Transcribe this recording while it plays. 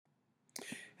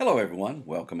Hello, everyone.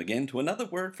 Welcome again to another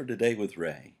Word for Today with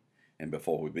Ray. And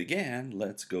before we begin,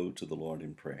 let's go to the Lord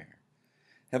in prayer.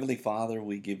 Heavenly Father,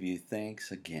 we give you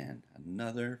thanks again,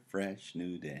 another fresh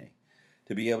new day,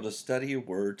 to be able to study your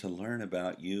Word, to learn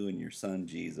about you and your Son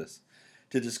Jesus,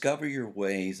 to discover your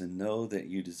ways and know that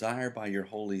you desire by your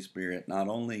Holy Spirit not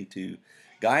only to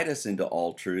guide us into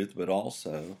all truth, but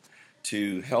also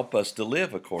to help us to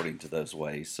live according to those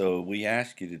ways. So we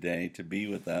ask you today to be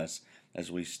with us as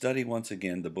we study once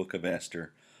again the book of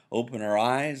Esther. Open our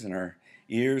eyes and our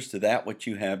ears to that which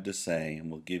you have to say, and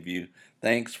we'll give you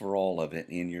thanks for all of it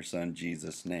in your Son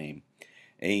Jesus' name.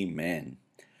 Amen.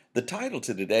 The title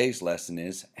to today's lesson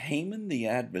is Haman the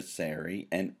Adversary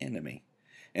and Enemy,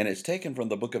 and it's taken from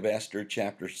the book of Esther,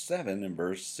 chapter 7 and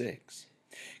verse 6.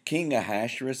 King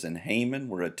Ahasuerus and Haman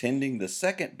were attending the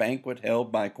second banquet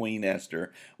held by Queen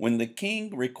Esther when the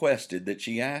king requested that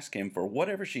she ask him for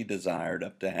whatever she desired,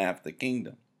 up to half the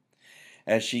kingdom.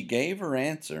 As she gave her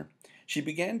answer, she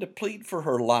began to plead for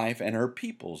her life and her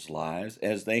people's lives,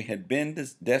 as they had been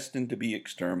destined to be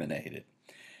exterminated.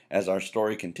 As our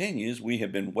story continues, we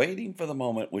have been waiting for the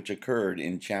moment which occurred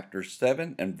in chapter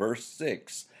 7 and verse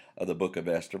 6 of the book of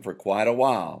Esther for quite a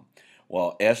while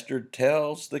Esther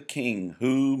tells the king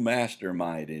who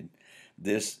masterminded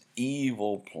this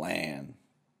evil plan.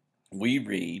 We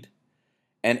read,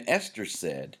 "And Esther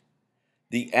said,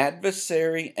 'The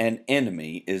adversary and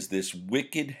enemy is this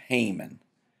wicked Haman.'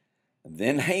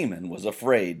 Then Haman was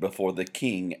afraid before the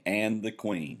king and the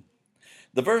queen."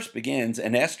 The verse begins,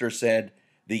 "And Esther said,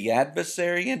 'The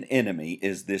adversary and enemy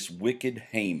is this wicked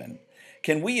Haman.'"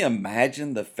 Can we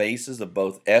imagine the faces of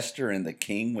both Esther and the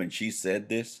king when she said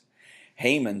this?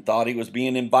 Haman thought he was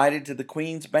being invited to the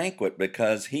queen's banquet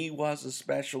because he was a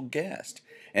special guest,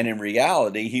 and in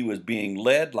reality he was being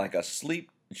led like a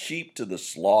sheep to the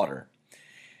slaughter.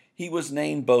 He was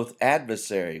named both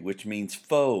adversary, which means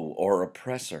foe or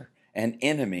oppressor, and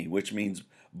enemy, which means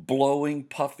blowing,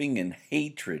 puffing, and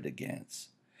hatred against.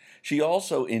 She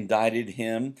also indicted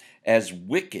him as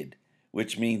wicked,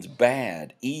 which means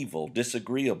bad, evil,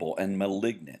 disagreeable, and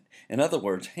malignant. In other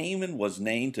words, Haman was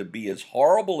named to be as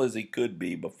horrible as he could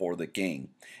be before the king,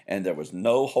 and there was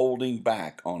no holding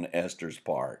back on Esther's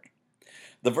part.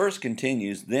 The verse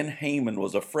continues, "Then Haman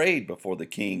was afraid before the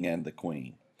king and the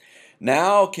queen."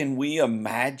 Now, can we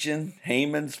imagine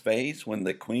Haman's face when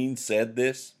the queen said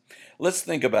this? Let's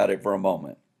think about it for a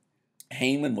moment.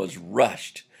 Haman was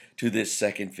rushed to this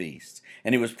second feast,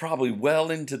 and he was probably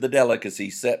well into the delicacy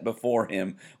set before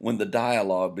him when the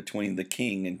dialogue between the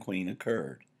king and queen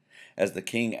occurred. As the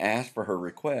king asked for her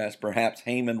request, perhaps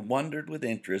Haman wondered with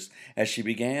interest as she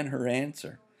began her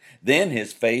answer. Then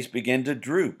his face began to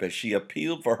droop as she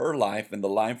appealed for her life and the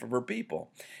life of her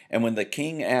people. And when the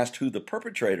king asked who the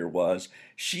perpetrator was,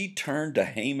 she turned to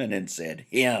Haman and said,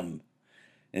 "Him."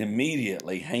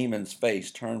 Immediately, Haman's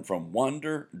face turned from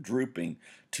wonder, drooping,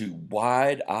 to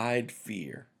wide-eyed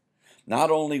fear. Not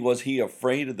only was he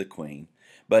afraid of the queen,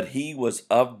 but he was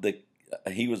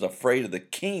afraid of the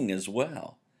king as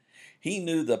well. He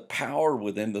knew the power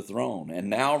within the throne, and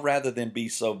now rather than be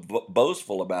so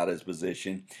boastful about his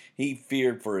position, he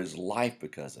feared for his life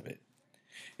because of it.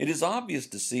 It is obvious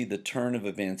to see the turn of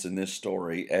events in this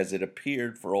story as it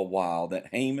appeared for a while that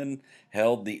Haman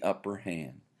held the upper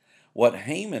hand. What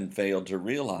Haman failed to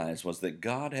realize was that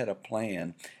God had a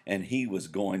plan and he was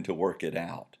going to work it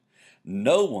out.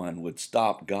 No one would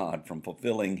stop God from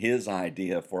fulfilling his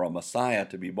idea for a Messiah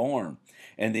to be born,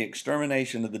 and the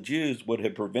extermination of the Jews would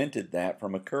have prevented that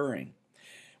from occurring.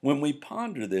 When we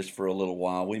ponder this for a little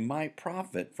while, we might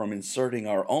profit from inserting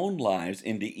our own lives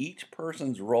into each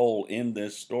person's role in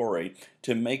this story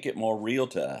to make it more real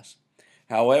to us.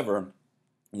 However,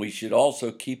 we should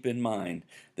also keep in mind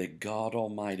that God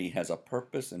Almighty has a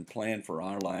purpose and plan for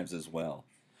our lives as well.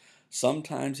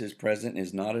 Sometimes his presence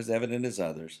is not as evident as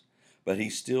others, but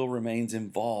he still remains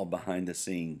involved behind the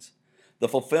scenes. The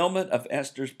fulfillment of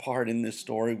Esther's part in this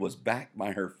story was backed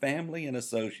by her family and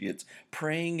associates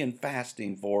praying and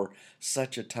fasting for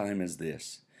such a time as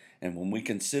this. And when we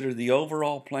consider the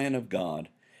overall plan of God,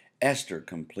 Esther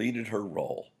completed her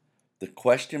role. The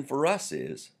question for us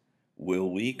is,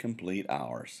 will we complete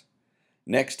ours?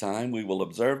 Next time, we will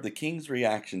observe the king's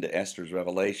reaction to Esther's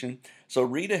revelation, so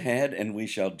read ahead and we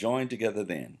shall join together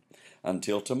then.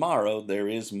 Until tomorrow, there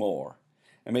is more.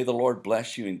 And may the Lord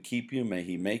bless you and keep you. May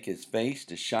he make his face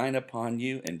to shine upon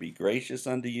you and be gracious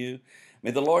unto you.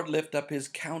 May the Lord lift up his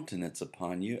countenance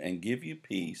upon you and give you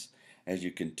peace as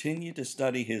you continue to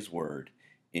study his word.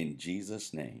 In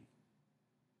Jesus' name.